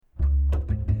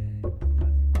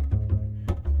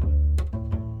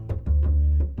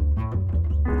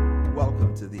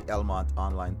Belmont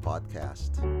Online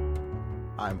Podcast.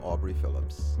 I'm Aubrey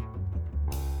Phillips.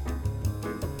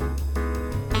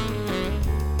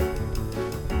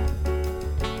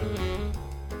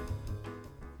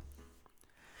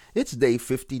 It's day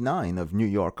 59 of New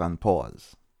York on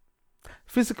pause.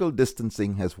 Physical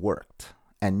distancing has worked,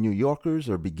 and New Yorkers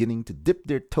are beginning to dip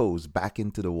their toes back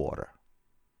into the water.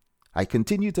 I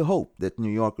continue to hope that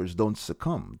New Yorkers don't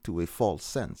succumb to a false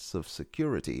sense of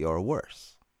security or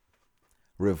worse.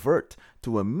 Revert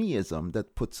to a meism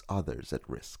that puts others at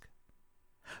risk.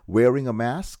 Wearing a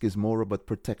mask is more about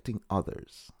protecting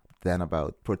others than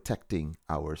about protecting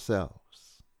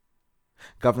ourselves.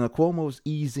 Governor Cuomo's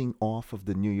easing off of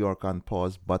the New York on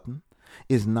pause button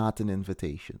is not an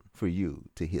invitation for you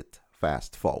to hit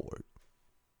fast forward.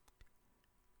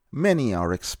 Many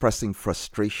are expressing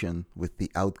frustration with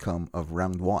the outcome of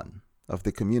round one of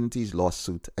the community's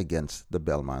lawsuit against the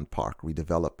Belmont Park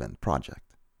Redevelopment Project.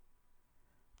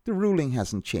 The ruling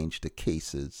hasn't changed the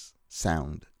case's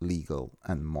sound, legal,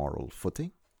 and moral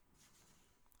footing.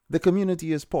 The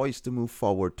community is poised to move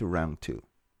forward to round two.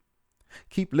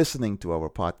 Keep listening to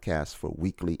our podcast for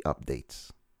weekly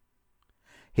updates.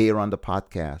 Here on the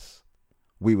podcast,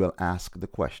 we will ask the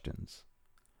questions,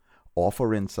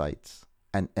 offer insights,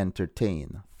 and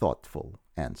entertain thoughtful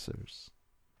answers.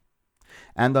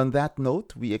 And on that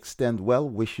note, we extend well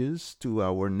wishes to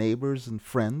our neighbors and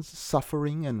friends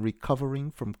suffering and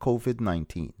recovering from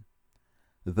COVID-19,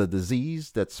 the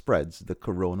disease that spreads the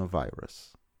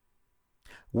coronavirus.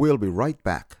 We'll be right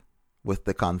back with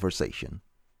the conversation.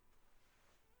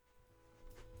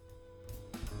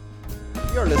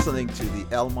 You're listening to the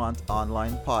Belmont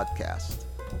Online Podcast.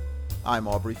 I'm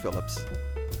Aubrey Phillips.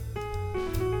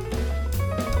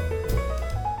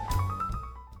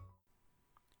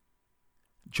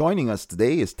 Joining us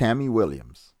today is Tammie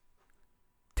Williams.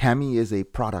 Tammie is a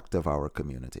product of our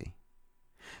community.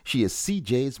 She is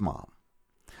CJ's mom,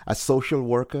 a social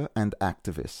worker and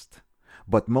activist.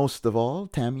 But most of all,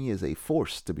 Tammie is a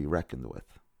force to be reckoned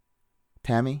with.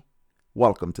 Tammie,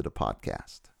 welcome to the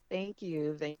podcast. Thank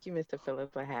you. Thank you, Mr.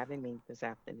 Phillips, for having me this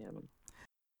afternoon.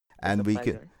 And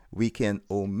we can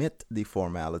omit the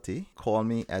formality. Call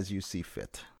me as you see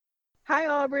fit. Hi,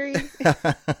 Aubrey.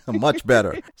 Much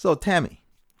better. So, Tammie,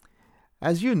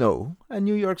 as you know, a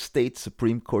New York State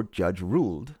Supreme Court judge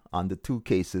ruled on the two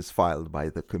cases filed by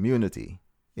the community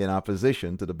in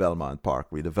opposition to the Belmont Park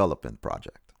Redevelopment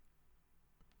Project.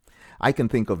 I can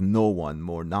think of no one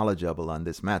more knowledgeable on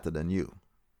this matter than you.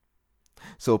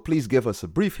 So please give us a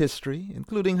brief history,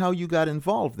 including how you got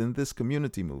involved in this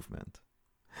community movement.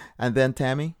 And then,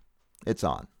 Tammie, it's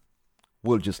on.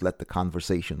 We'll just let the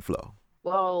conversation flow.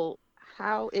 Well,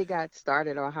 how it got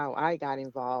started or how I got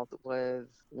involved was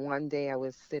one day I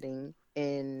was sitting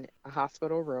in a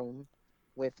hospital room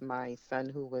with my son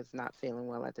who was not feeling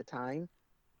well at the time.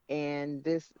 And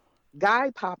this guy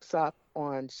pops up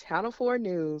on Channel 4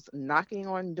 News knocking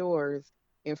on doors,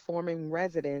 informing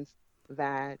residents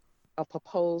that a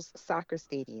proposed soccer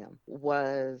stadium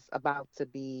was about to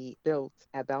be built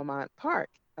at Belmont Park.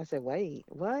 I said, wait,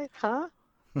 what? Huh?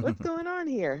 What's going on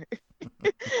here?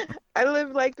 I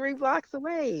live like 3 blocks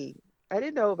away. I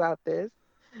didn't know about this.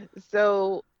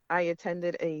 So I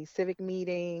attended a civic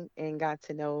meeting and got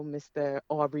to know Mr.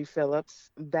 Aubrey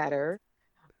Phillips better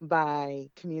by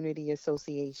community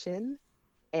association.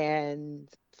 And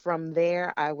from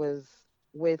there, I was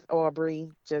with Aubrey,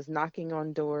 just knocking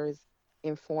on doors,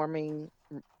 informing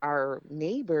our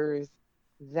neighbors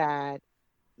that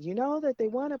that they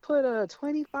want to put a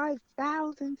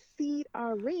 25,000 seat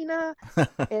arena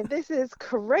and this is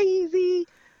crazy.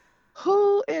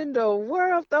 Who in the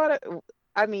world thought it?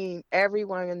 I mean,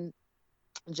 everyone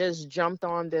just jumped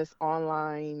on this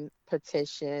online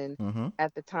petition. Mm-hmm.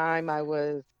 At the time, I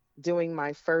was doing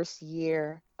my first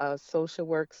year of social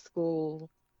work school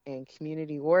and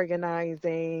community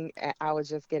organizing. I was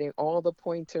just getting all the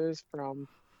pointers from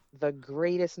the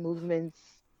greatest movements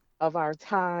of our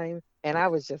time. And I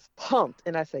was just pumped.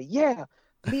 And I said, yeah,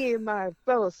 me and my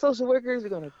fellow social workers, we're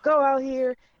going to go out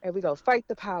here and we're going to fight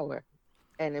the power.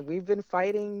 And we've been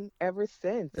fighting ever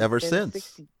since. Ever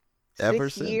since.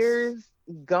 Six years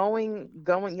going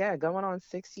on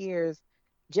 6 years,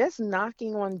 just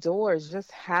knocking on doors, just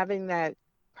having that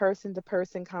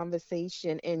person-to-person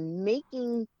conversation and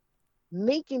making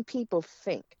people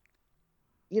think,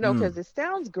 because it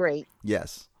sounds great.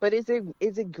 Yes. But is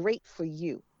it great for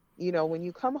you? When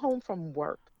you come home from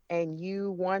work and you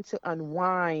want to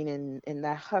unwind and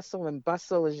that hustle and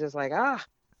bustle is just like,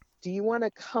 do you want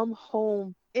to come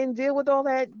home and deal with all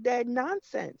that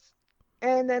nonsense?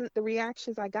 And then the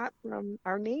reactions I got from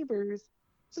our neighbors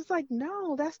Just like,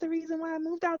 no, that's the reason why I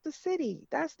moved out the city.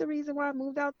 That's the reason why I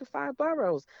moved out the five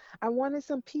boroughs. I wanted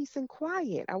some peace and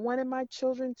quiet. I wanted my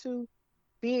children to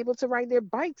be able to ride their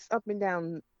bikes up and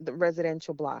down the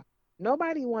residential block.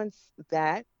 Nobody wants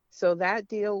that. So that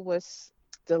deal was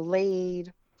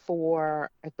delayed for,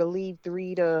 I believe,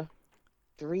 3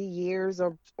 years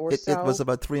or It was so.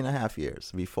 about 3.5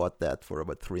 years. We fought that for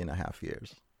about 3.5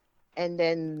 years. And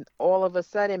then all of a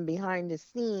sudden, behind the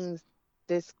scenes,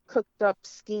 this cooked up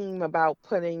scheme about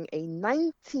putting a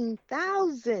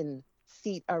 19,000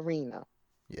 seat arena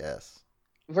Yes.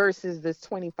 versus this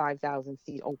 25,000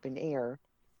 seat open air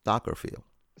Soccer field.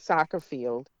 soccer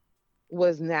field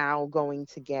was now going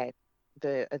to get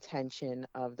the attention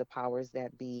of the powers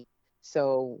that be.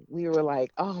 So we were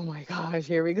like, oh my gosh,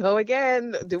 here we go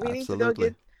again. Do we need to go Absolutely.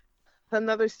 get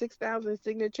another 6,000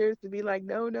 signatures to be like,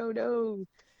 no, no, no,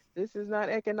 this is not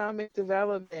economic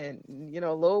development.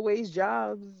 Low wage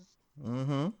jobs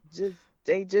Mm-hmm. just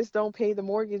they just don't pay the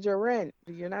mortgage or rent.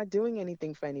 You're not doing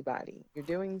anything for anybody. You're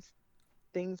doing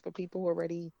things for people who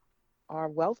already are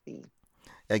wealthy.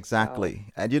 So, Exactly.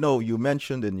 And you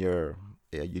mentioned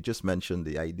you just mentioned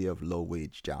the idea of low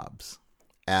wage jobs.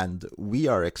 And we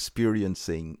are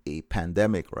experiencing a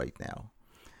pandemic right now.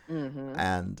 mhm,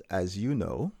 And as you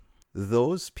know,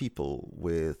 those people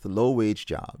with low wage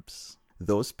jobs,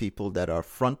 those people that are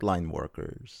frontline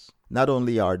workers, not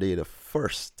only are they the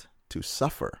first to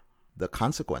suffer the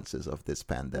consequences of this mhm,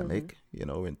 pandemic,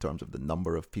 in terms of the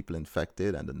number of people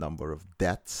infected and the number of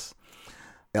deaths.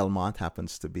 Belmont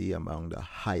happens to be among the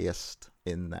highest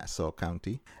in Nassau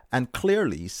County. And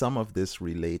clearly, some of this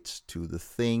relates to the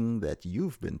thing that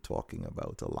you've been talking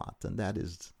about a lot, and that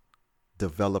is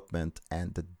development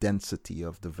and the density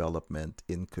of development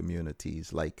in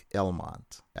communities like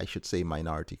Elmont, I should say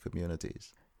minority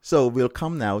communities. So we'll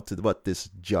come now to what this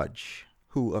judge,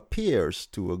 who appears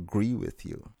to agree with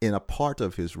you in a part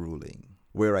of his ruling,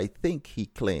 where I think he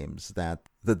claims that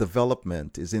the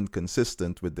development is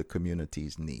inconsistent with the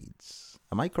community's needs.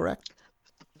 Am I correct?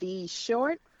 the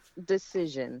short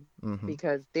decision, Mm-hmm.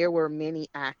 because there were many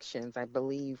actions, I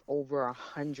believe over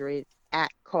 100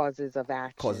 act causes of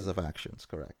Causes action, of actions,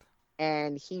 correct.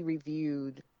 and he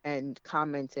reviewed and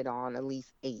commented on at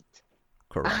least eight out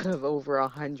Correct. of over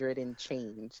 100 and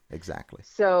change. Exactly.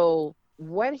 So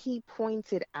what he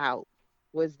pointed out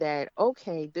was that,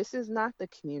 okay, this is not the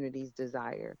community's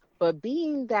desire, but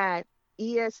being that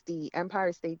ESD,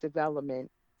 Empire State Development,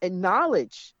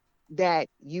 acknowledge that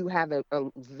you have a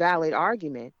valid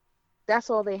argument, that's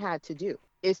all they had to do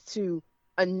is to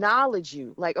acknowledge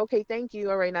you. Like, okay, thank you.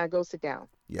 All right, now go sit down.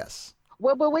 Yes.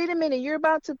 Well, but wait a minute, you're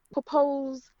about to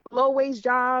propose low wage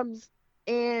jobs,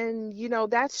 and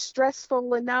that's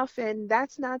stressful enough, and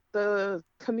that's not the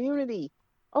community.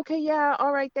 Okay, yeah,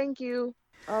 all right, thank you.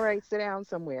 All right, sit down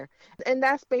somewhere. And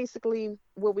that's basically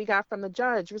what we got from the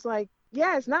judge. It was like,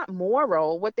 yeah, it's not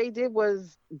moral. What they did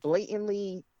was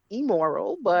blatantly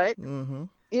immoral, but Mm-hmm.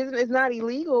 it's not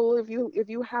illegal. If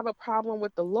you have a problem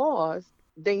with the laws,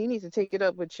 then you need to take it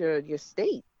up with your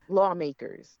state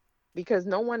lawmakers, because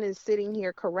no one is sitting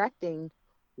here correcting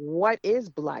what is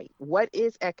blight, what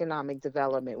is economic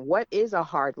development, what is a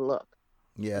hard look.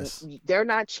 Yes. They're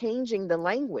not changing the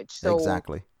language. So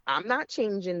Exactly. I'm not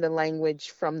changing the language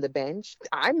from the bench.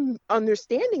 I'm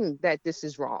understanding that this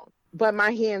is wrong, but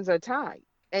my hands are tied.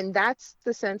 And that's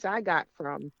the sense I got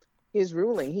from his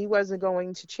ruling. He wasn't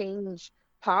going to change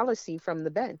policy from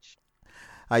the bench.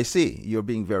 I see. You're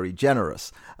being very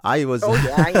generous. I was. Oh,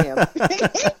 yeah, I am.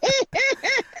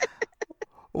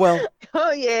 Well,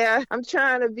 Oh, yeah. I'm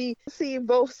trying to be seeing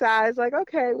both sides. Like,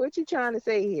 okay, what you trying to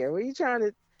say here? What you trying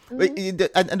to. But Mhm.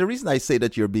 and the reason I say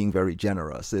that you're being very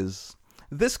generous is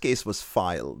this case was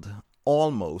filed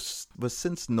was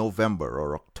since November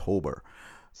or October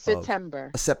of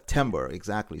September. Yeah. September,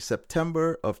 exactly,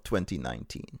 September of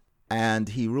 2019. And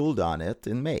he ruled on it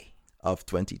in May of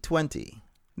 2020.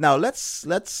 Now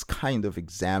let's kind of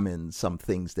examine some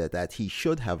things that he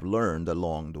should have learned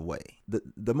along the way.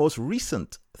 The most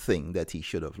recent thing that he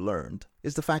should have learned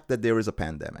is the fact that there is a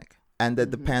pandemic, and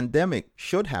that the Hmm. pandemic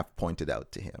should have pointed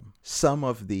out to him some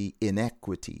of the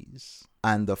inequities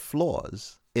and the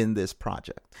flaws in this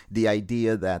project. The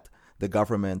idea that the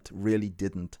government really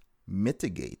didn't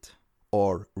mitigate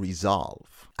or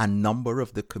resolve a number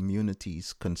of the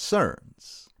community's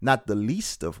concerns, not the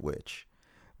least of which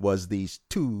was these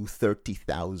two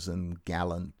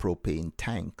 30,000-gallon propane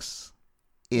tanks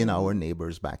in our Hmm.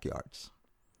 neighbors' backyards.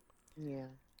 Yeah.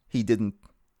 He didn't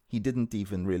he didn't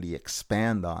even really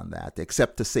expand on that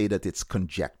except to say that it's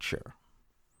conjecture.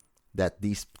 that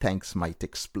these tanks might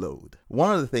explode.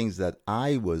 One of the things that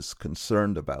I was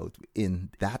concerned about in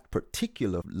that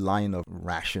particular line of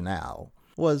rationale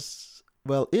was,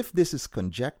 well, if this is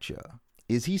conjecture,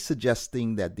 is he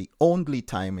suggesting that the only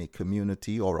time a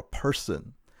community or a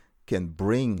person can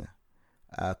bring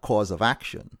a cause of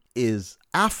action is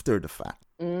after the fact,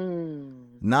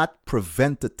 not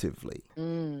preventatively?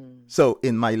 So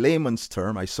in my layman's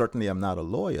term, I certainly am not a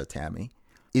lawyer, Tammie,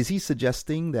 is he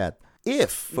suggesting that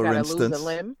if, for instance, lose a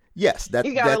limb? yes,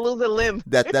 You gotta lose a limb.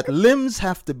 that limbs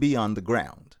have to be on the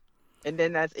ground, and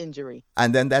then that's injury,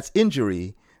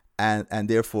 and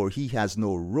therefore he has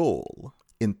no role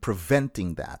in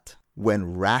preventing that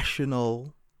when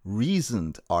rational,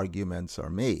 reasoned arguments are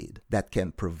made that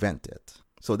can prevent it.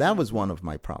 So that was one of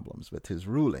my problems with his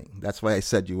ruling. That's why I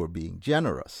said you were being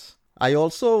generous. I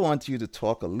also want you to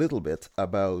talk a little bit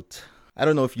about, I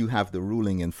don't know if you have the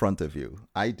ruling in front of you.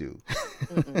 I do.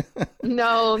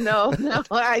 No,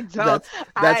 I don't.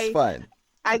 That's fine.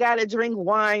 I gotta drink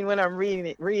wine when I'm reading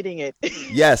it.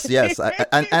 Yes.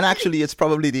 And actually, it's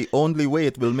probably the only way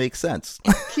it will make sense.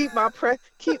 keep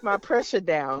my pressure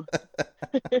down.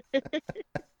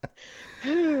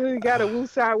 You gotta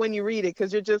woosah when you read it,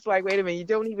 because you're just like, wait a minute, you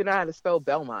don't even know how to spell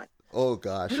Belmont. Oh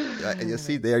gosh, you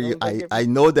see there, I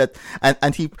know that,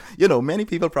 and he, many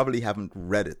people probably haven't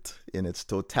read it in its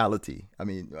totality. I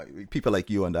mean, people like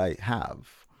you and I have,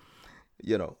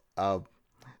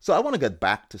 So I want to get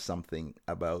back to something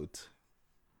about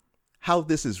how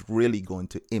this is really going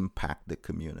to impact the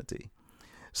community.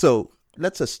 So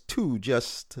let's us two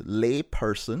just lay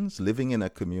persons living in a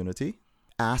community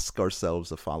ask ourselves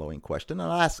the following question.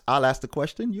 And I'll ask the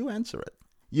question, you answer it.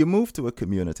 You move to a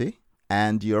community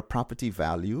and your property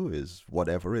value is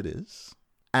whatever it is.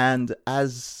 And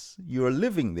as you're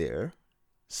living there,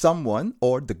 someone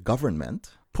or the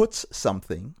government puts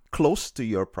something close to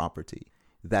your property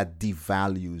that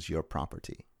devalues your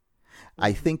property.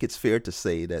 I think it's fair to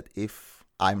say that if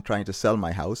I'm trying to sell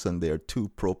my house and there are two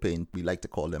propane, we like to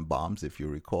call them bombs, if you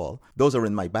recall, those are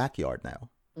in my backyard now.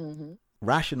 Mm-hmm.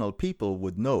 Rational people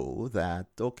would know that,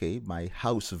 okay, my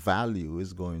house value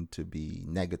is going to be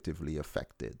negatively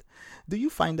affected. Do you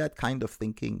find that kind of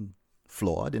thinking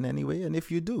flawed in any way? And if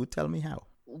you do, tell me how.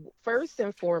 First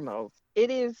and foremost,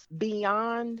 it is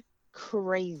beyond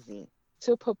crazy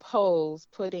to propose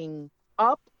putting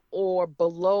up or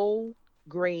below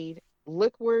grade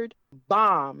liquid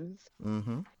bombs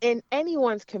in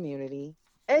anyone's community,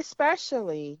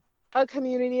 especially a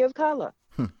community of color.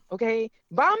 Okay,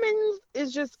 bombing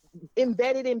is just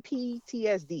embedded in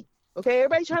PTSD. Okay,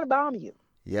 everybody's trying to bomb you.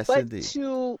 Yes, but indeed.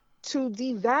 to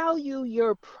devalue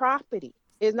your property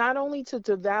is not only to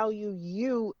devalue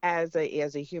you as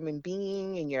a human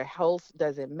being, and your health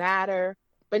doesn't matter,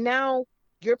 but now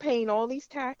you're paying all these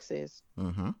taxes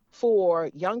for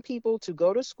young people to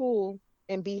go to school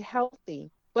and be healthy,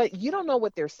 but you don't know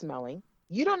what they're smelling.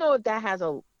 You don't know if that has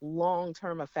a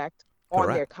long-term effect on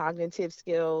their cognitive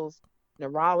skills,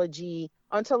 neurology,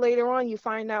 until later on you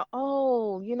find out,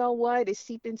 oh, you know what? It's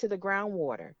seeped into the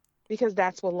groundwater, because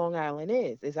that's what Long Island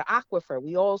is. It's an aquifer.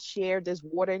 We all share this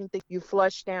water. Anything you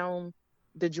flush down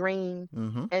the drain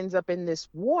ends up in this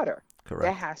water. Correct.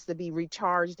 That has to be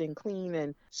recharged and clean.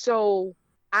 And so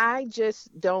I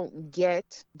just don't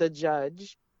get the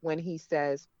judge when he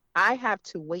says, I have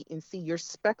to wait and see. You're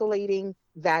speculating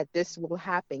that this will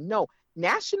happen. No,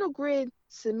 National Grid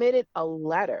submitted a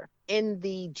letter in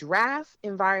the draft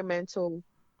environmental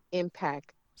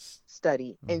impact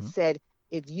study and said,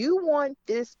 if you want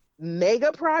this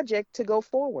mega project to go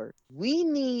forward, we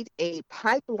need a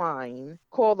pipeline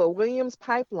called the Williams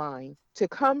Pipeline to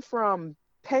come from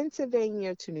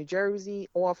Pennsylvania to New Jersey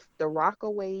off the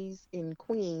Rockaways in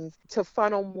Queens to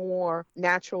funnel more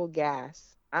natural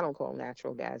gas. I don't call it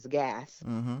natural gas,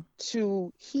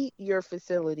 to heat your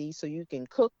facility so you can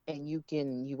cook and you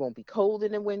won't be cold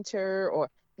in the winter. Or,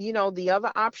 the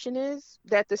other option is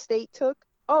that the state took,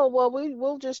 oh, well,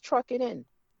 we'll just truck it in.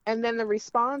 And then the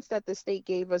response that the state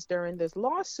gave us during this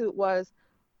lawsuit was,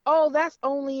 oh, that's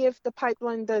only if the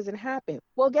pipeline doesn't happen.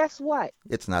 Well, guess what?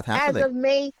 It's not happening. As of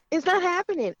May, it's not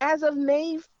happening. As of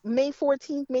May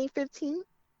 14th, May 15th,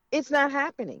 it's not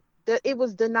happening. It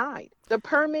was denied. The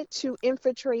permit to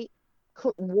infiltrate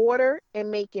water and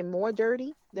make it more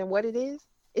dirty than what it is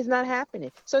not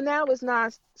happening. So now it's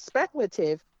not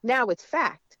speculative. Now it's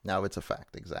fact. Now it's a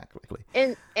fact, exactly.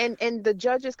 And the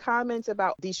judge's comments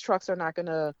about these trucks are not going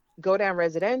to go down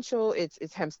residential.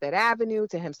 It's Hempstead Avenue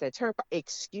to Hempstead Turnpike.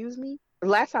 Excuse me.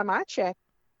 Last time I checked,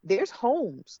 there's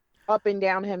homes up and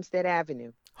down Hempstead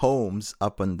Avenue. Homes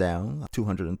up and down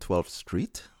 212th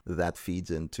Street that feeds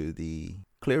into the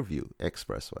Clearview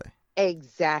Expressway.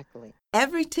 Exactly.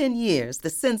 Every 10 years, the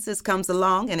census comes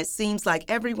along, and it seems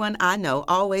like everyone I know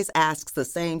always asks the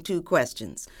same two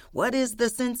questions. What is the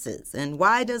census, and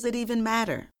why does it even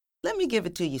matter? Let me give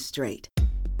it to you straight.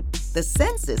 The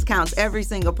census counts every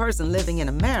single person living in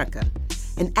America.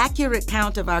 An accurate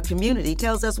count of our community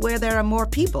tells us where there are more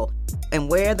people. And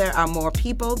where there are more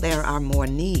people, there are more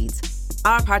needs.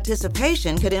 Our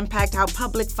participation could impact how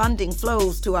public funding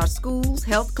flows to our schools,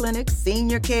 health clinics,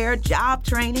 senior care, job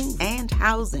training, and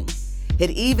housing. It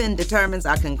even determines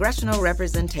our congressional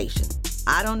representation.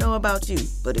 I don't know about you,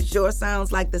 but it sure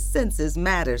sounds like the census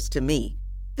matters to me.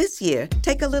 This year,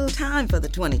 take a little time for the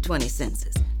 2020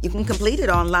 census. You can complete it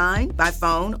online, by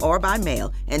phone, or by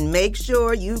mail, and make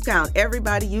sure you count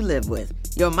everybody you live with.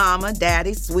 Your mama,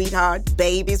 daddy, sweetheart,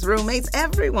 babies, roommates,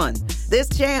 everyone. This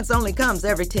chance only comes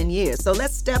every 10 years, so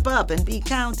let's step up and be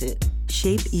counted.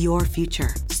 Shape your future.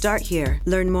 Start here.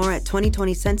 Learn more at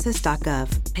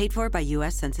 2020census.gov. Paid for by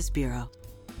U.S. Census Bureau.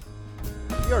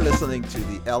 You're listening to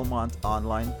the Elmont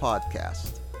Online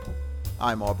Podcast.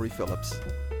 I'm Aubrey Phillips.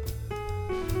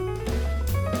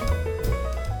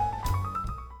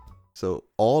 So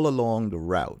all along the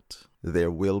route,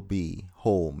 there will be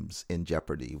homes in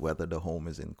jeopardy, whether the home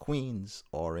is in Queens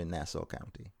or in Nassau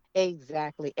County.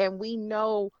 Exactly. And we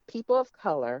know people of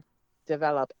color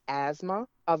develop asthma,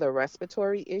 other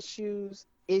respiratory issues.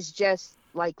 It's just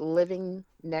like living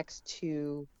next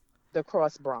to the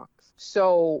Cross Bronx.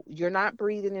 So you're not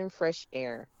breathing in fresh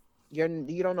air. You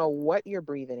don't know what you're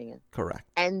breathing in. Correct.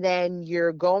 And then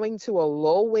you're going to a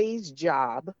low-wage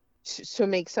job to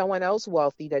make someone else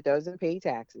wealthy that doesn't pay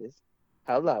taxes.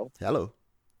 Hello.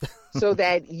 So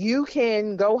that you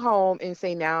can go home and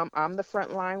say, now I'm the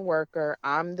frontline worker,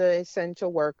 I'm the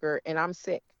essential worker, and I'm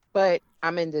sick. But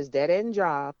I'm in this dead-end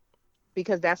job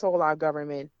because that's all our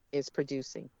government is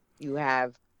producing. You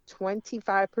have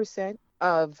 25%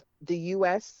 of the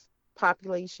U.S.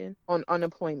 population on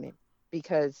unemployment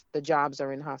because the jobs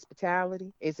are in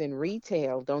hospitality, it's in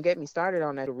retail. Don't get me started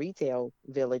on that retail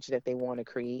village that they want to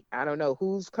create. I don't know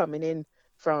who's coming in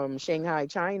from Shanghai,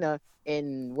 China,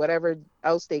 and whatever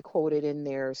else they quoted in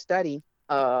their study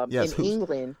in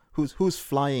England. Who's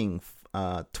flying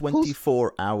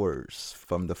 24 hours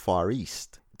from the Far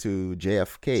East to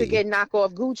JFK to get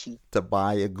knockoff Gucci, to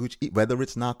buy a Gucci, whether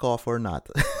it's knockoff or not?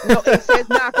 No, it says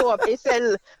knockoff. It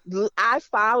said I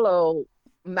follow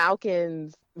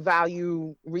Malkin's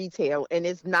value retail, and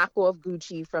it's knockoff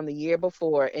Gucci from the year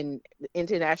before, and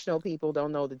international people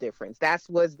don't know the difference. That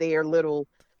was their little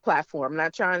platform. I'm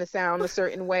not trying to sound a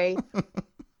certain way,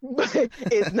 but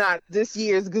it's not this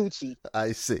year's Gucci.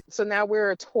 I see. So now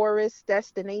we're a tourist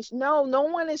destination. No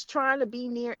one is trying to be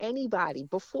near anybody.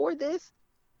 Before this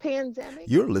pandemic,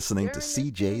 you're listening to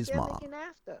CJ's mom,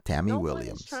 Tammie Williams. No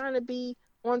one is trying to be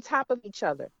on top of each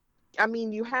other. I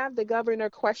mean, you have the governor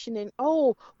questioning,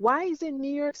 why isn't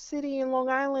New York City and Long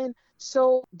Island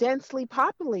so densely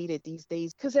populated these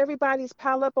days? Because everybody's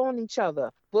piled up on each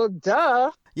other. Well,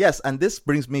 duh. Yes, and this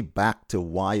brings me back to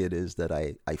why it is that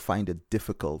I find it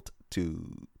difficult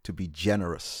to be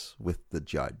generous with the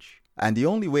judge. And the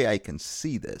only way I can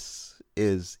see this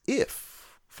is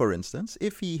if, for instance,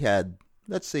 if he had,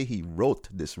 let's say he wrote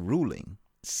this ruling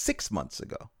 6 months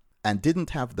ago and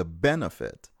didn't have the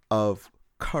benefit of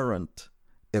current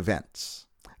events,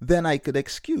 then I could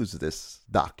excuse this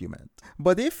document.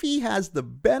 But if he has the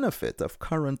benefit of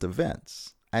current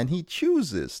events and he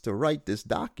chooses to write this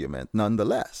document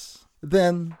nonetheless,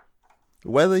 then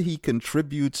whether he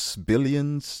contributes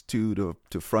billions to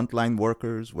frontline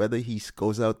workers, whether he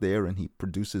goes out there and he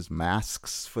produces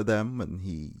masks for them and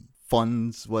he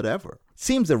funds whatever,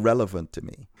 seems irrelevant to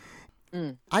me.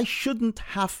 I shouldn't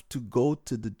have to go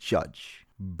to the judge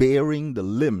bearing the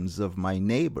limbs of my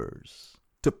neighbors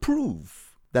to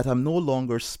prove that I'm no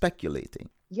longer speculating.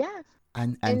 Yes.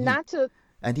 And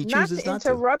he chooses not to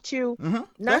interrupt you. Mm-hmm.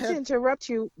 Not to interrupt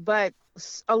you, but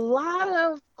a lot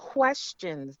of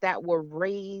questions that were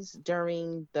raised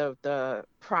during the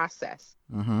process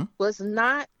was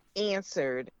not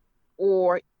answered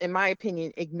or, in my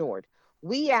opinion, ignored.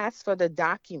 We asked for the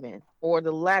document or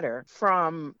the letter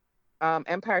from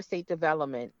Empire State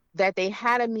Development that they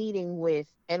had a meeting with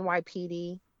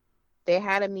NYPD, they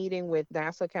had a meeting with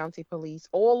Nassau County Police,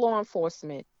 all law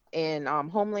enforcement, and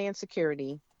Homeland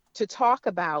Security to talk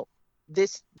about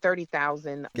this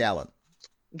 30,000 gallon.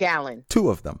 Two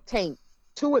of them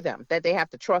that they have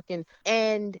to truck in.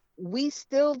 And we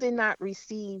still did not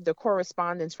receive the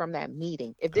correspondence from that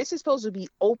meeting. If this is supposed to be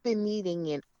open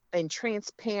meeting and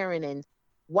transparent, and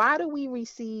why do we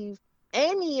receive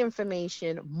any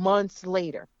information months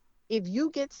later? If you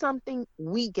get something,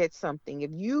 we get something.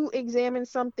 If you examine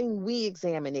something, we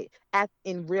examine it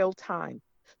in real time.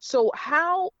 So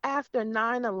how after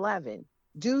 9/11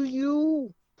 do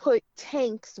you put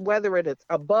tanks, whether it is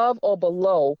above or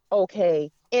below,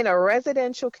 okay, in a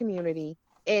residential community,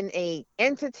 in a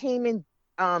entertainment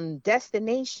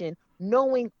destination,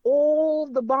 knowing all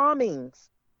the bombings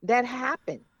that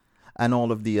happen? And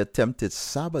all of the attempted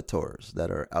saboteurs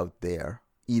that are out there,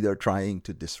 either trying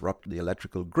to disrupt the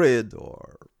electrical grid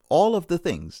or all of the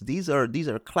things. These are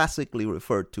classically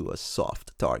referred to as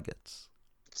soft targets.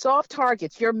 Soft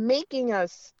targets. You're making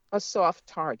us a soft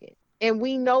target. And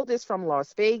we know this from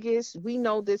Las Vegas. We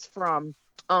know this from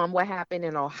what happened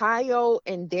in Ohio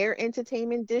and their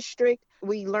entertainment district.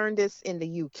 We learned this in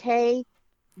the UK,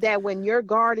 that when your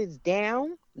guard is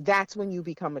down, that's when you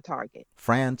become a target.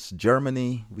 France,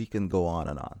 Germany, we can go on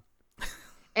and on.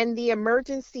 And the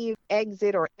emergency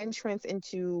exit or entrance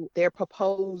into their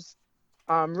proposed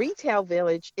retail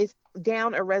village is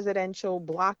down a residential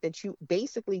block that you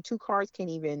basically two cars can't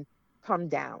even come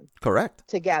down. Correct.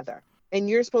 Together. And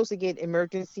you're supposed to get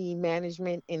emergency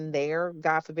management in there.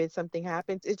 God forbid something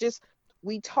happens. It's just,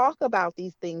 we talk about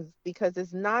these things because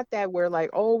it's not that we're like,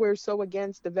 oh, we're so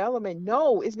against development.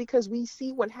 No, it's because we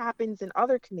see what happens in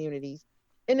other communities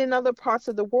and in other parts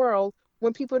of the world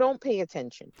when people don't pay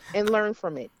attention and learn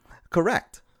from it.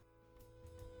 Correct.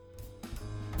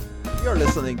 You're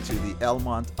listening to the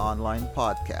Elmont Online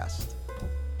Podcast.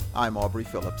 I'm Aubrey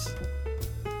Phillips.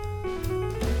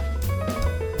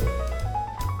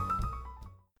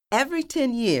 Every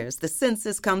 10 years, the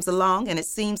census comes along, and it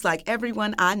seems like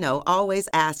everyone I know always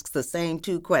asks the same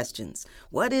two questions.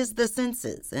 What is the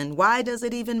census, and why does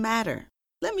it even matter?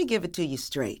 Let me give it to you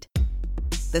straight.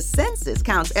 The census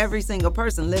counts every single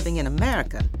person living in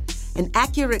America. An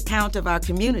accurate count of our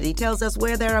community tells us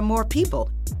where there are more people.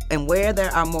 And where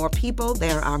there are more people,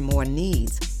 there are more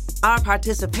needs. Our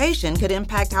participation could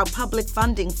impact how public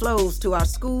funding flows to our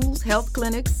schools, health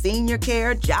clinics, senior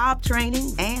care, job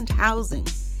training, and housing.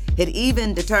 It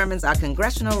even determines our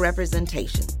congressional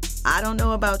representation. I don't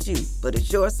know about you, but it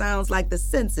sure sounds like the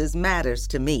census matters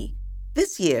to me.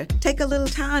 This year, take a little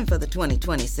time for the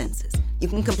 2020 census. You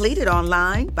can complete it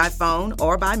online, by phone,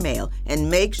 or by mail, and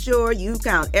make sure you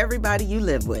count everybody you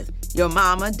live with. Your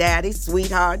mama, daddy,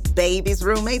 sweetheart, babies,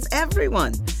 roommates,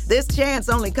 everyone. This chance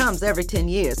only comes every 10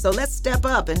 years, so let's step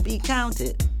up and be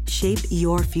counted. Shape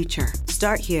your future.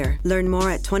 Start here. Learn more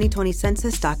at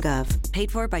 2020census.gov.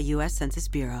 Paid for by U.S. Census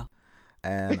Bureau.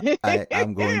 And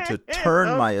I'm going to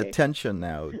turn my attention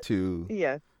now to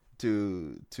Yes.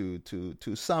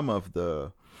 to some of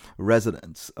the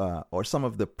residents or some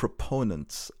of the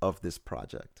proponents of this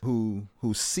project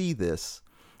who see this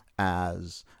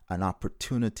as an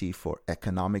opportunity for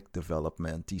economic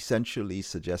development, essentially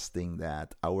suggesting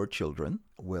that our children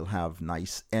will have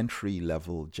nice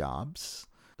entry-level jobs,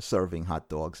 serving hot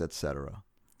dogs, etc.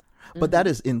 But that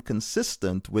is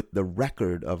inconsistent with the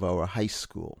record of our high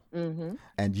school. Mm-hmm.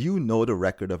 And you know the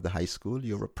record of the high school.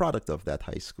 You're a product of that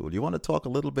high school. You want to talk a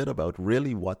little bit about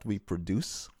really what we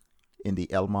produce in the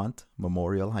Elmont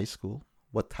Memorial High School?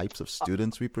 What types of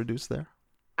students we produce there?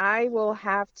 I will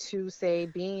have to say,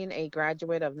 being a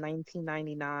graduate of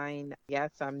 1999,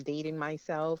 yes, I'm dating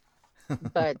myself,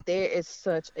 but there is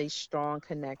such a strong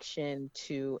connection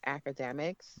to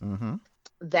academics. Mm-hmm.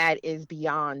 That is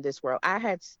beyond this world. I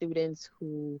had students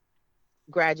who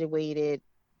graduated,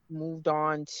 moved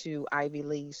on to Ivy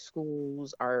League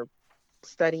schools, are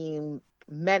studying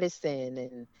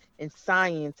medicine and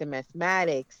science and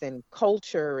mathematics and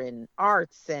culture and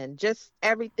arts and just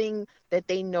everything that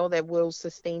they know that will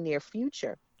sustain their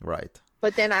future. Right.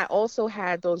 But then I also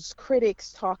had those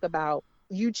critics talk about,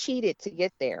 you cheated to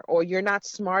get there, or you're not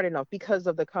smart enough because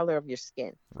of the color of your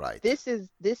skin. Right. This is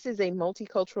a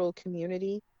multicultural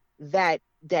community that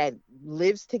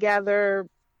lives together,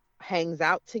 hangs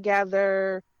out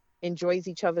together, enjoys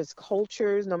each other's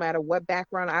cultures, no matter what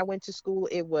background. I went to school,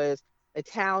 it was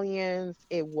Italians,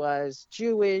 it was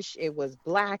Jewish, it was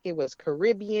Black, it was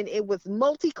Caribbean, it was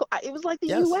it was like the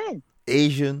UN.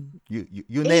 Asian, you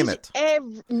name it.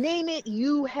 Name it,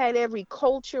 you had every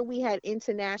culture. We had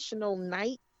international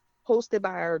night hosted by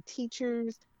our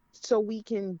teachers so we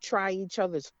can try each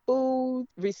other's food,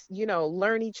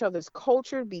 learn each other's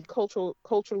culture, be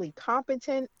culturally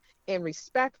competent and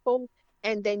respectful.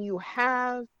 And then you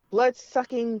have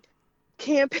blood-sucking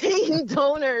campaign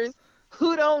donors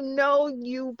who don't know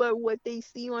you but what they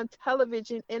see on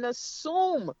television and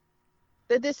assume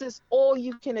that this is all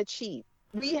you can achieve.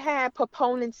 We had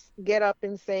proponents get up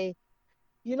and say,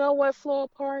 you know what, Floral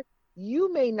Park,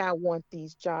 you may not want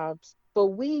these jobs, but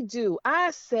we do.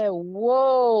 I said,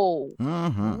 whoa,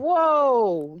 Mm-hmm.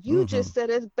 whoa, you Mm-hmm. just set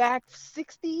us back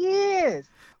 60 years.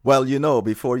 Well,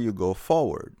 before you go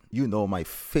forward, my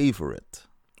favorite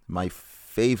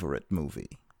movie,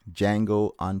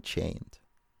 Django Unchained.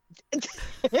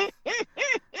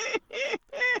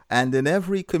 And in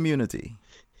every community,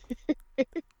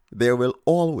 there will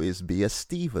always be a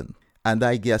Stephen. And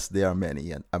I guess there are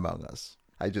many among us.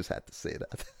 I just had to say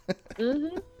that.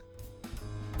 Mm-hmm.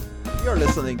 You're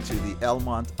listening to the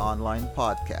Elmont Online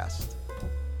Podcast.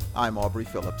 I'm Aubrey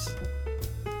Phillips.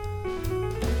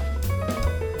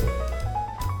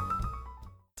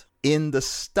 In the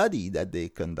study that they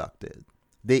conducted,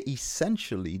 they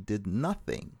essentially did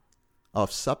nothing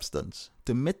of substance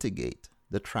to mitigate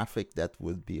the traffic that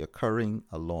would be occurring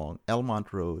along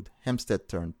Elmont Road, Hempstead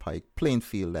Turnpike,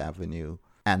 Plainfield Avenue,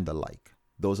 and the like.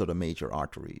 Those are the major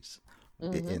arteries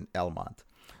in Elmont.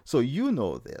 So you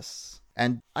know this,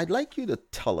 and I'd like you to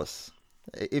tell us,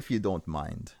 if you don't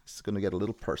mind. It's going to get a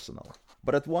little personal.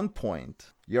 But at one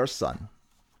point, your son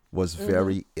was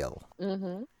very ill.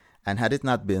 Mm-hmm. And had it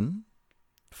not been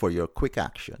for your quick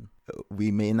action,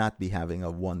 we may not be having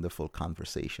a wonderful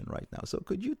conversation right now. So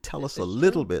could you tell us a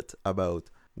little bit about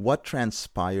what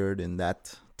transpired in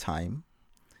that time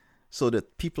so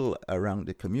that people around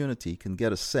the community can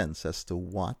get a sense as to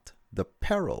what the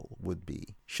peril would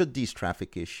be should these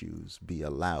traffic issues be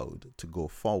allowed to go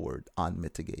forward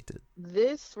unmitigated?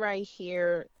 This right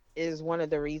here is one of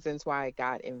the reasons why I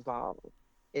got involved,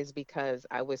 is because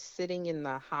I was sitting in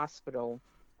the hospital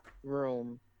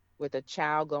room with a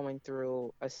child going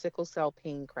through a sickle cell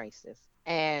pain crisis,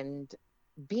 and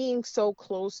being so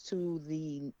close to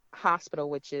the hospital,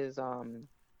 which is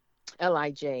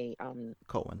LIJ,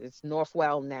 Cohen. it's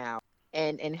Northwell now,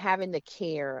 and having the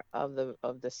care of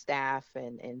the staff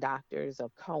and doctors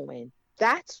of Cohen.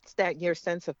 That's your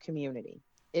sense of community,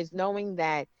 is knowing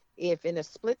that if in a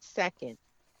split second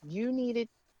you needed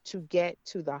to get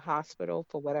to the hospital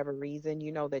for whatever reason,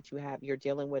 you know that you're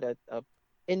dealing with a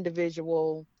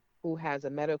individual who has a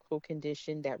medical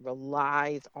condition that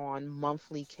relies on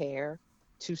monthly care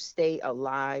to stay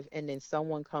alive, and then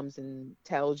someone comes and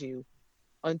tells you,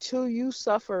 until you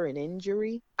suffer an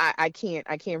injury, I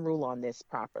can't rule on this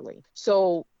properly.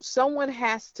 So someone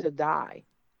has to die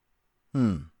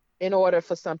in order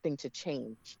for something to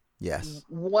change. Yes.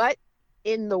 Who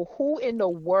in the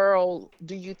world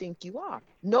do you think you are?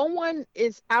 No one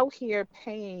is out here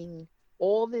paying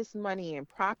all this money in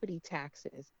property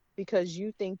taxes because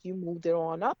you think you moved it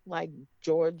on up like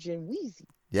George and Wheezy.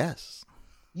 Yes.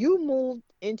 You moved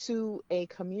into a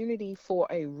community for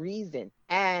a reason,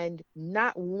 and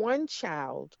not one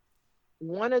child,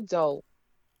 one adult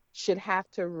should have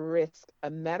to risk a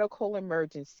medical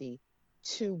emergency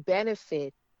to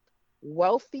benefit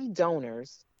wealthy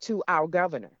donors to our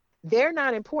governor. They're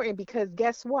not important because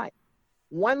guess what?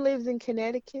 One lives in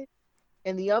Connecticut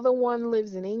and the other one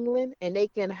lives in England, and they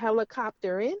can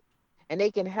helicopter in and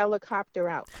they can helicopter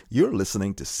out. You're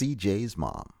listening to CJ's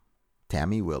mom,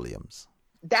 Tammie Williams.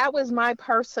 That was my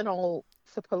personal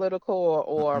political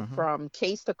or from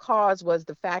case to cause, was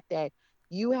the fact that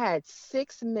you had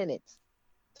 6 minutes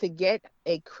to get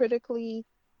a critically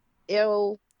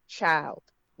ill child,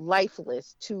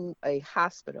 lifeless, to a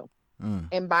hospital.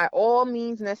 And by all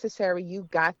means necessary, you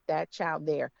got that child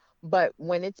there. But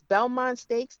when it's Belmont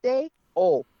Stakes Day,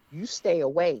 you stay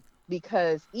away,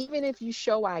 because even if you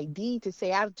show ID to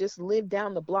say, I've just lived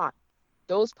down the block,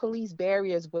 those police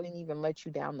barriers wouldn't even let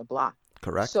you down the block.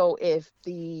 Correct. So if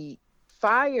the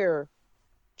fire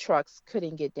trucks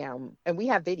couldn't get down, and we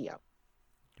have video,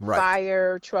 right.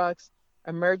 Fire trucks,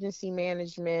 emergency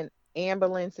management,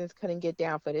 ambulances couldn't get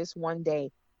down for this one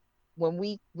day. When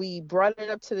we brought it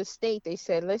up to the state, they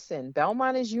said, listen,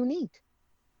 Belmont is unique.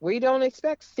 We don't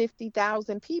expect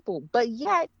 50,000 people, but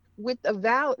yet with a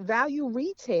value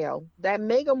retail, that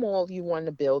mega mall you want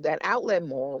to build, that outlet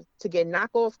mall to get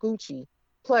knockoff Gucci,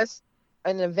 plus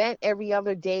an event every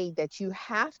other day that you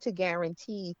have to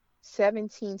guarantee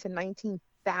 17 to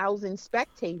 19,000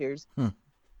 spectators,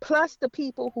 plus the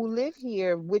people who live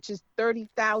here, which is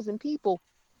 30,000 people.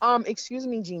 Excuse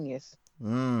me, genius.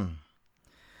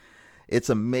 It's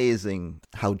amazing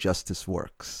how justice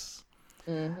works.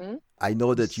 Mm-hmm. I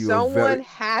know that someone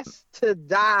has to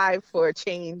die for a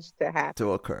change to happen.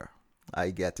 To occur. I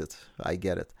get it.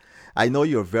 I know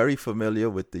you're very familiar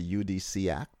with the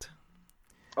UDC Act.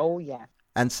 Oh, yeah.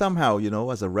 And somehow,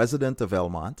 as a resident of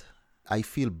Elmont, I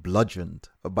feel bludgeoned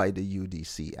by the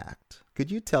UDC Act.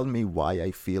 Could you tell me why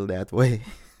I feel that way?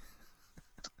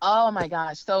 Oh, my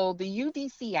gosh. So the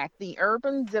UDC Act, the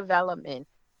Urban Development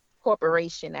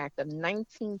Corporation Act of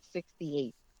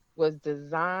 1968, was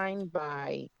designed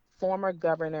by former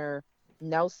governor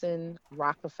Nelson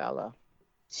Rockefeller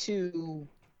to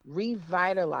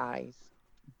revitalize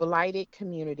blighted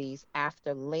communities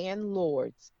after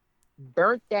landlords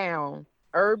burnt down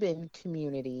urban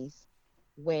communities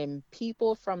when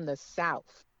people from the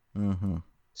South Mm-hmm.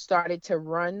 started to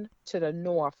run to the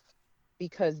North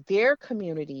because their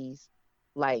communities,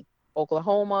 like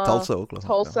Oklahoma, Tulsa,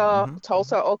 Oklahoma. Mm-hmm.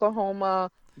 Tulsa,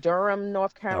 Oklahoma, Durham,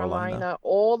 North Carolina. Carolina,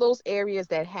 all those areas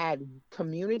that had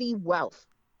community wealth,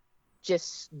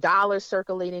 just dollars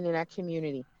circulating in that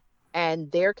community. And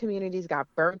their communities got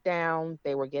burnt down.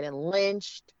 They were getting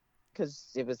lynched because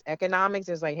it was economics.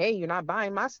 It's like, hey, you're not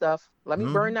buying my stuff. Let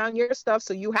me burn down your stuff.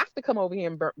 So you have to come over here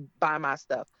and buy my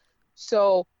stuff.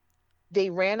 So they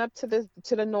ran up to the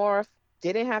north,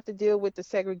 didn't have to deal with the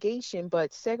segregation,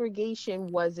 but segregation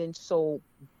wasn't so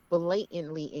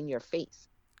blatantly in your face.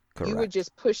 Correct. You were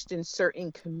just pushed in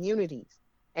certain communities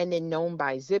and then known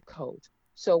by zip codes.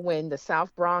 So when the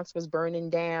South Bronx was burning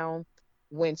down,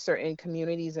 when certain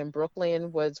communities in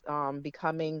Brooklyn was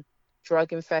becoming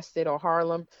drug infested, or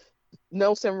Harlem,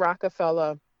 Nelson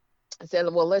Rockefeller said,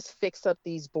 well, let's fix up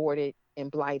these boarded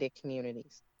and blighted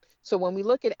communities. So when we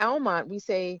look at Elmont, we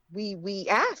say, we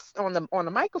asked on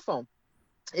the microphone,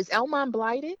 is Elmont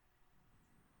blighted?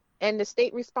 And the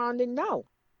state responded, no.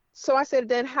 So I said,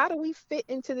 then how do we fit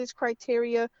into this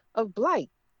criteria of blight?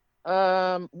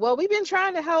 Well, we've been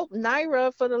trying to help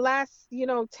NYRA for the last,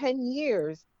 10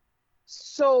 years.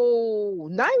 So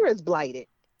NYRA is blighted.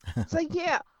 It's like,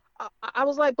 yeah. I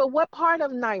was like, but what part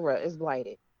of NYRA is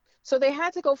blighted? So they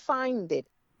had to go find it.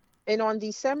 And on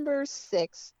December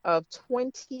 6th of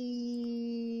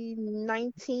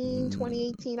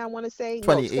 2018, I want to say,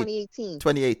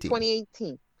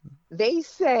 2018, they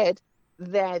said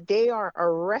that they are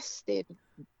arrested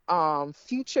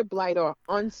future blight or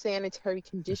unsanitary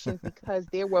conditions because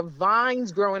there were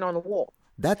vines growing on the wall.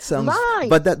 That sounds, vines.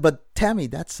 but Tammie,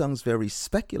 that sounds very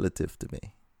speculative to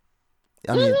me.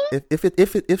 I mean,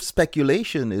 if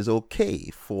speculation is okay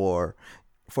for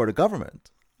the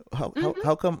government,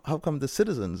 how come the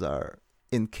citizens are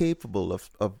incapable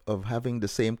of having the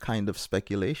same kind of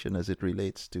speculation as it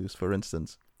relates to, for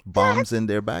instance, bombs in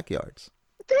their backyards?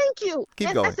 Thank you.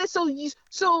 Keep going. I said, so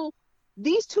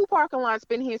these two parking lots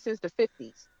been here since the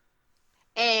 50s,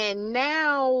 and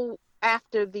now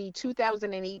after the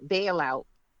 2008 bailout,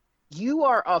 you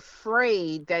are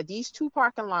afraid that these two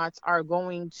parking lots are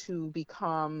going to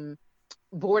become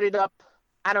boarded up.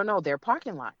 I don't know, they're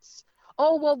parking lots.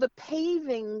 Oh, well, the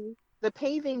paving,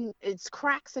 it's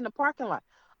cracks in the parking lot.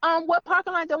 What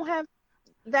parking lot don't have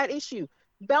that issue?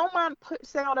 Belmont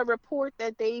puts out a report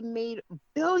that they made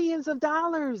billions of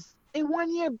dollars in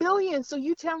 1 year, billions. So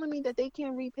you telling me that they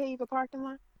can't repave a parking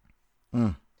lot?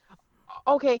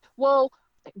 Okay, well,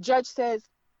 judge says,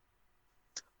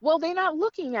 well, they're not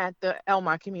looking at the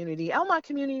Elmont community. Elmont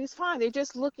community is fine. They're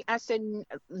just looking. I said,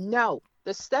 no.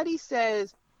 The study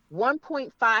says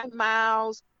 1.5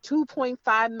 miles,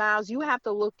 2.5 miles. You have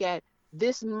to look at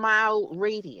this mile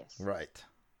radius. Right.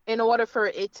 In order for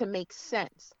it to make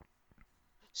sense.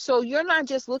 So you're not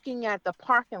just looking at the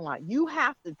parking lot.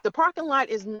 The parking lot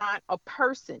is not a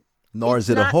person. Nor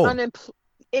is it a home.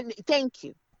 Thank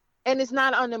you. And it's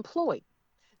not unemployed.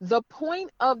 The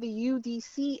point of the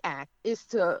UDC Act is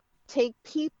to take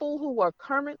people who are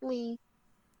currently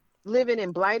living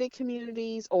in blighted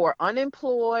communities or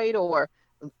unemployed or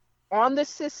on the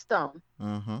system,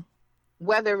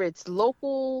 whether it's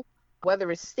local,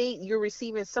 whether it's state, you're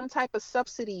receiving some type of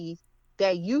subsidy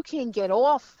that you can get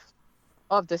off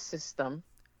of the system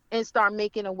and start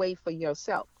making a way for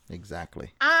yourself.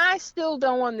 Exactly. I still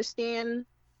don't understand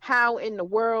how in the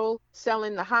world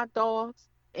selling the hot dogs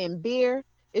and beer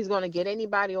is going to get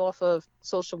anybody off of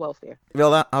social welfare.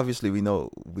 Well, obviously we know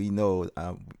we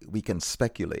can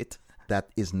speculate that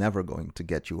is never going to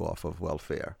get you off of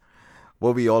welfare.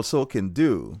 What we also can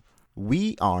do,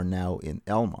 we are now in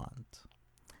Elmont,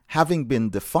 having been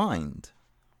defined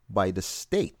by the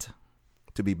state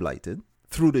to be blighted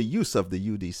through the use of the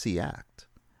UDC Act.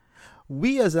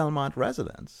 We as Elmont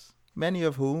residents, many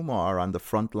of whom are on the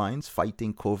front lines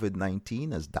fighting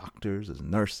COVID-19 as doctors, as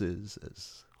nurses,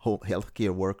 as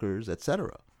healthcare workers,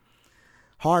 etc.,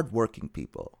 hardworking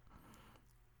people,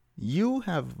 we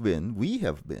have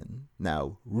been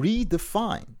now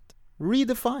redefined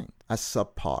as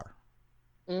subpar.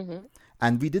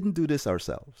 And we didn't do this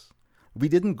ourselves. We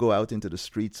didn't go out into the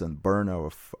streets and burn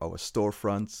our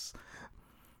storefronts.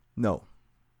 No,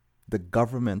 the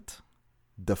government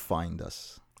defined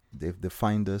us. They've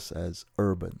defined us as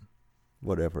urban,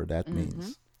 whatever that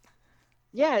means.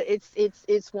 Yeah,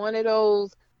 it's one of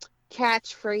those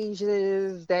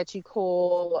catchphrases that you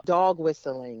call dog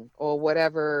whistling or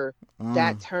whatever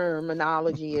that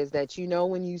terminology is that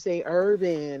when you say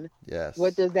urban, what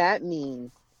Yes. does that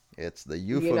mean? It's the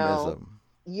You know, euphemism.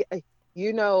 yeah,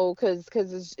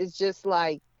 because it's just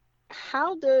like,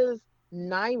 how does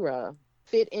Naira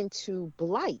fit into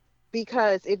blight?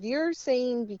 Because if you're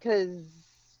saying because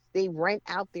they rent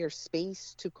out their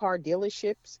space to car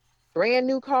dealerships, brand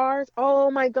new cars, oh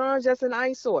my gosh, that's an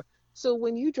eyesore. So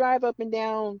when you drive up and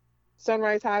down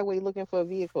Sunrise Highway looking for a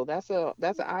vehicle, that's an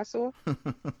eyesore.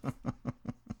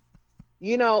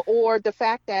 Or the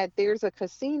fact that there's a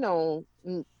casino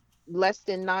less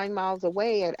than 9 miles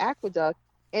away at Aqueduct,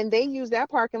 and they use that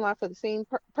parking lot for the same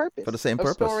For the purpose same of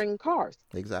purpose. storing cars.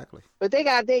 Exactly. But they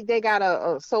got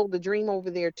a sold the dream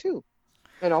over there too,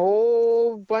 and a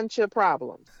whole bunch of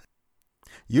problems.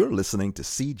 You're listening to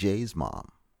CJ's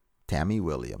mom, Tammie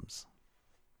Williams.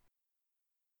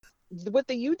 With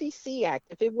the UDC Act,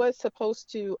 if it was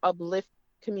supposed to uplift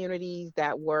communities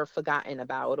that were forgotten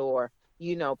about or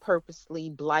purposely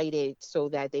blighted so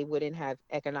that they wouldn't have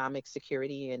economic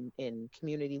security and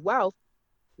community wealth,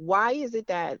 why is it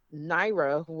that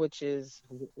Naira, which is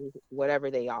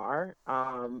whatever they are,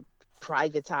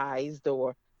 privatized,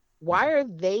 or why are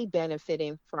they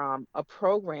benefiting from a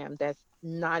program that's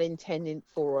not intended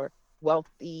for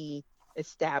wealthy,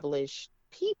 established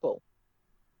people?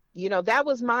 That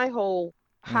was my whole,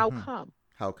 how Mm-hmm. come?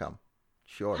 How come?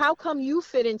 Sure. How come you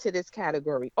fit into this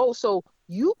category? Oh, so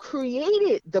you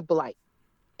created the blight.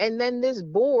 And then this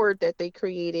board that they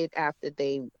created after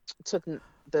they took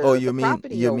Oh, the you mean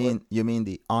property you over. mean you mean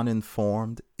the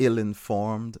uninformed,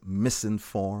 ill-informed,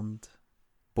 misinformed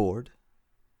board?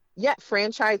 Yeah,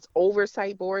 franchise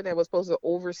oversight board that was supposed to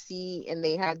oversee, and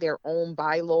they had their own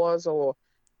bylaws or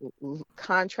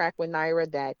contract with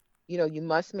Naira that you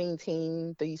must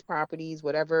maintain these properties.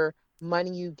 Whatever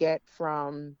money you get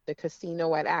from the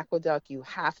casino at Aqueduct, you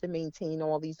have to maintain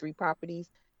all these three properties.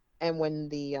 And when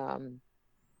the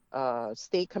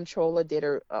state controller did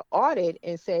a audit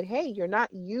and said, hey, you're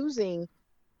not using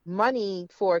money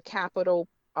for capital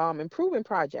improvement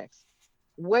projects,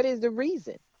 what is the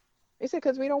reason? They said,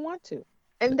 because we don't want to.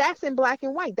 And that's in black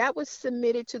and white. That was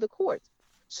submitted to the courts.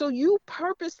 So you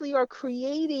purposely are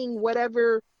creating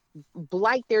whatever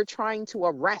blight they're trying to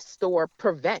arrest or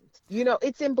prevent.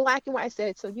 It's in black and white. I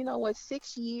said, so you know what?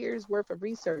 6 years worth of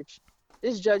research.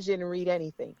 This judge didn't read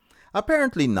anything.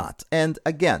 Apparently not. And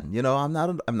again, I'm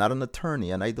not an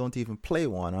attorney, and I don't even play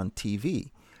one on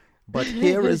TV. But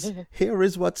here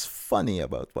is what's funny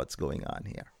about what's going on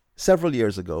here. Several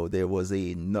years ago, there was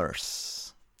a nurse.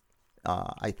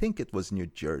 I think it was New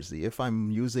Jersey. If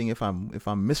I'm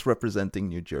misrepresenting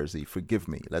New Jersey, forgive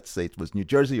me. Let's say it was New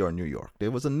Jersey or New York. There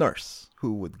was a nurse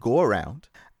who would go around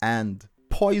and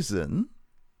poison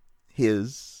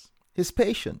his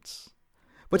patients,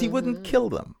 but he wouldn't kill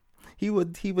them. He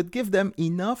would give them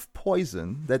enough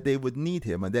poison that they would need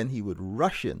him, and then he would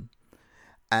rush in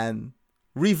and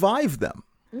revive them.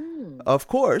 Of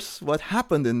course, what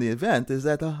happened in the event is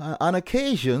that on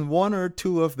occasion, one or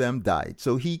two of them died.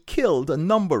 So he killed a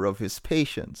number of his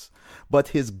patients. But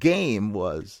his game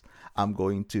was, I'm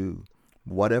going to,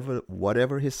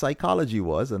 whatever his psychology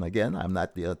was, and again, I'm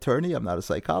not the attorney, I'm not a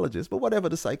psychologist, but whatever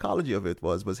the psychology of it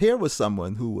was here was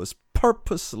someone who was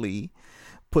purposely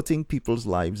putting people's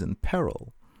lives in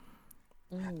peril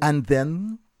and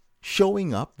then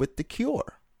showing up with the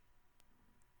cure.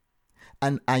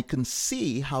 And I can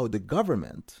see how the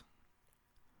government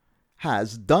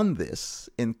has done this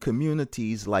in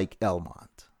communities like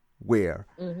Elmont, where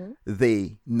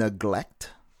they neglect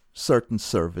certain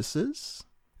services,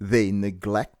 they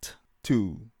neglect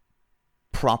to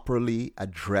properly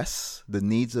address the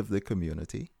needs of the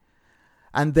community,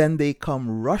 and then they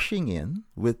come rushing in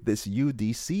with this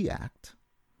UDC Act,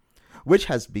 which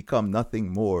has become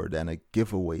nothing more than a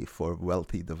giveaway for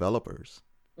wealthy developers.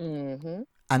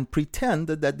 And pretend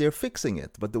that they're fixing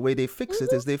it. But the way they fix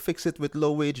it is they fix it with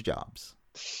low-wage jobs.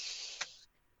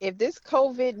 If this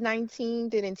COVID-19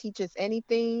 didn't teach us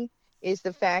anything, it's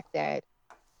the fact that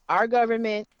our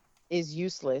government is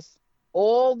useless.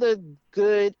 All the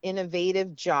good,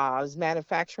 innovative jobs,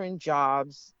 manufacturing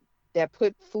jobs that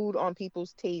put food on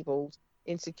people's tables,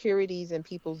 insecurities in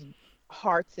people's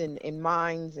hearts and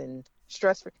minds and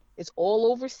stress, it's all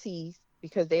overseas.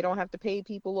 Because they don't have to pay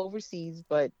people overseas,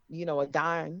 but, a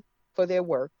dime for their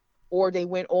work. Or they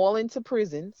went all into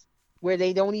prisons where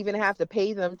they don't even have to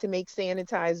pay them to make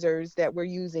sanitizers that we're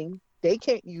using. They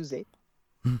can't use it.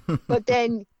 But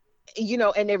then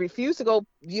And they refuse to go,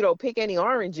 pick any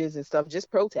oranges and stuff, just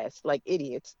protest like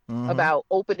idiots Mm-hmm. about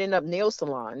opening up nail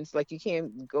salons. Like, you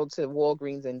can't go to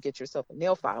Walgreens and get yourself a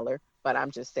nail filer, but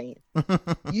I'm just saying.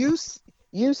 You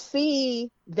you see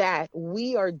that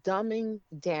we are dumbing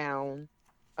down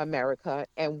America,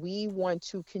 and we want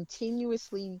to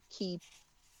continuously keep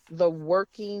the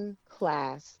working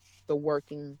class the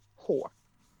working poor.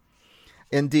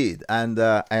 Indeed,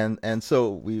 and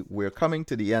so we're coming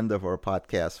to the end of our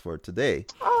podcast for today.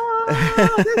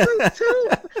 Oh,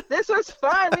 this was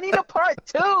fun. We need a part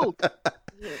 2.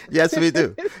 Yes, we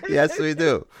do. Yes, we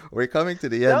do. We're coming to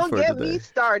the end Don't for get today. me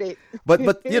started.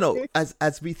 But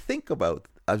as we think about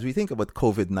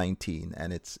COVID-19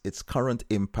 and its current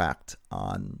impact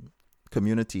on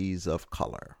communities of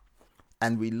color,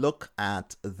 and we look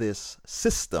at this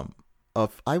system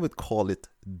of, I would call it,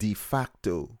 de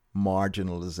facto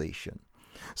marginalization.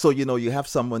 So, you have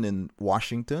someone in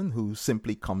Washington who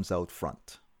simply comes out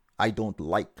front. I don't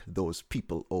like those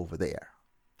people over there.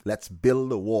 Let's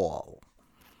build a wall.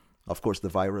 Of course, the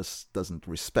virus doesn't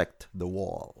respect the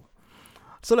wall.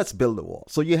 So let's build a wall.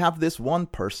 So you have this one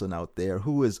person out there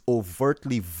who is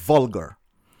overtly vulgar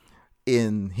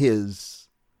in his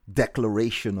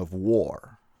declaration of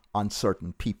war on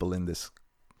certain people in this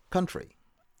country.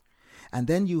 And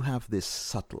then you have this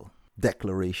subtle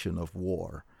declaration of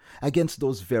war against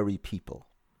those very people.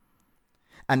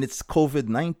 And it's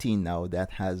COVID-19 now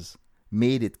that has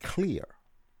made it clear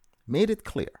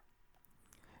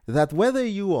that whether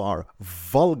you are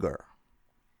vulgar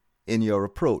in your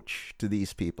approach to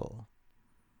these people,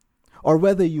 or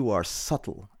whether you are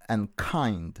subtle and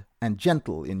kind and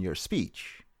gentle in your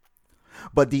speech,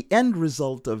 but the end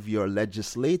result of your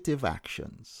legislative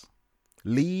actions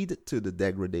lead to the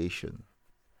degradation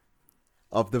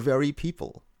of the very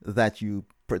people that you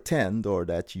pretend or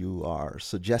that you are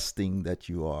suggesting that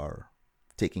you are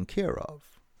taking care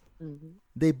of. Mm-hmm.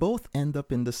 They both end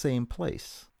up in the same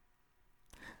place.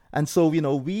 And so, we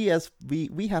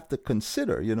have to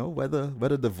consider,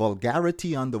 whether the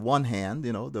vulgarity on the one hand,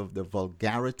 the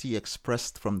vulgarity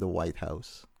expressed from the White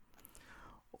House,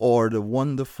 or the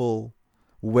wonderful,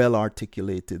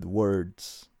 well-articulated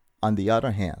words on the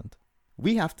other hand,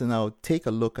 we have to now take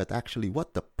a look at actually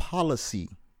what the policy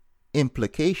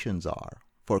implications are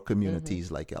for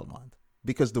communities like Elmont.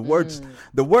 Because the words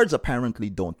apparently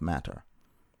don't matter.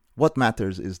 What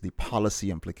matters is the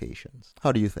policy implications.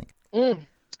 How do you think?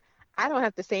 I don't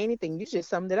have to say anything. You just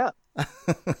summed it up.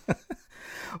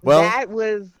 Well, that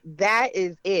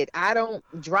is it. I don't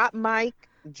drop mic.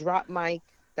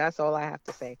 That's all I have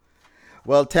to say.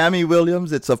 Well, Tammie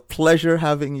Williams, it's a pleasure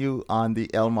having you on the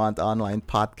Elmont Online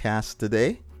podcast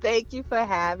today. Thank you for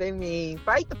having me.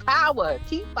 Fight the power.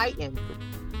 Keep fighting.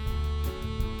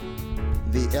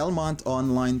 The Elmont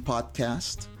Online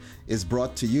podcast is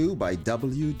brought to you by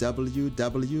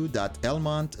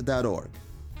www.elmont.org,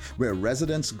 where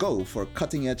residents go for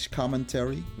cutting-edge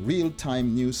commentary,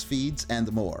 real-time news feeds,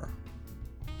 and more.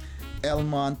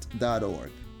 Elmont.org,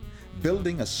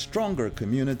 building a stronger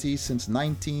community since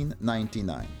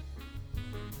 1999.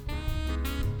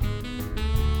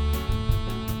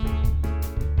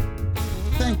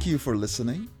 Thank you for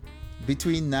listening.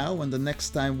 Between now and the next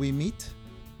time we meet,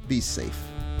 be safe.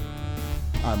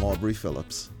 I'm Aubrey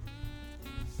Phillips.